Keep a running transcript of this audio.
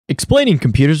Explaining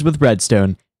computers with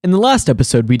Redstone. In the last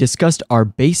episode, we discussed our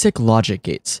basic logic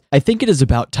gates. I think it is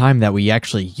about time that we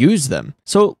actually use them.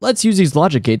 So let's use these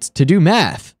logic gates to do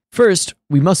math. First,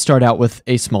 we must start out with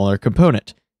a smaller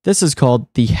component. This is called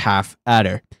the half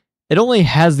adder. It only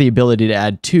has the ability to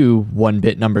add two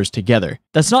 1-bit numbers together.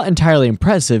 That's not entirely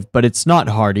impressive, but it's not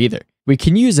hard either. We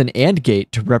can use an AND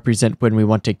gate to represent when we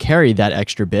want to carry that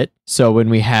extra bit. So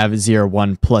when we have 0,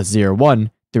 1 plus 0,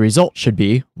 1, the result should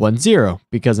be 1, 0,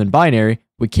 because in binary,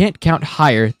 we can't count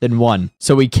higher than 1,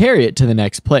 so we carry it to the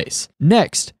next place.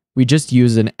 Next, we just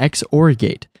use an XOR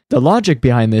gate. The logic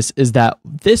behind this is that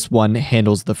this one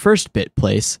handles the first bit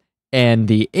place, and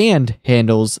the AND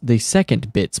handles the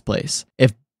second bit's place.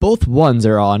 If both 1s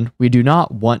are on, we do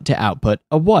not want to output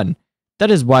a 1.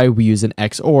 That is why we use an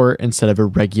XOR instead of a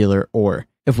regular OR.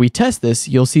 If we test this,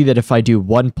 you'll see that if I do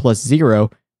 1 plus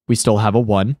 0, we still have a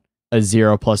 1. A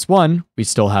 0 plus 1, we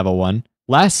still have a 1.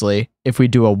 Lastly, if we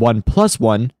do a 1 plus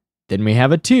 1, then we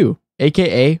have a 2,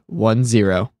 aka 1,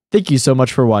 0. Thank you so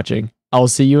much for watching. I'll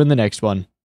see you in the next one.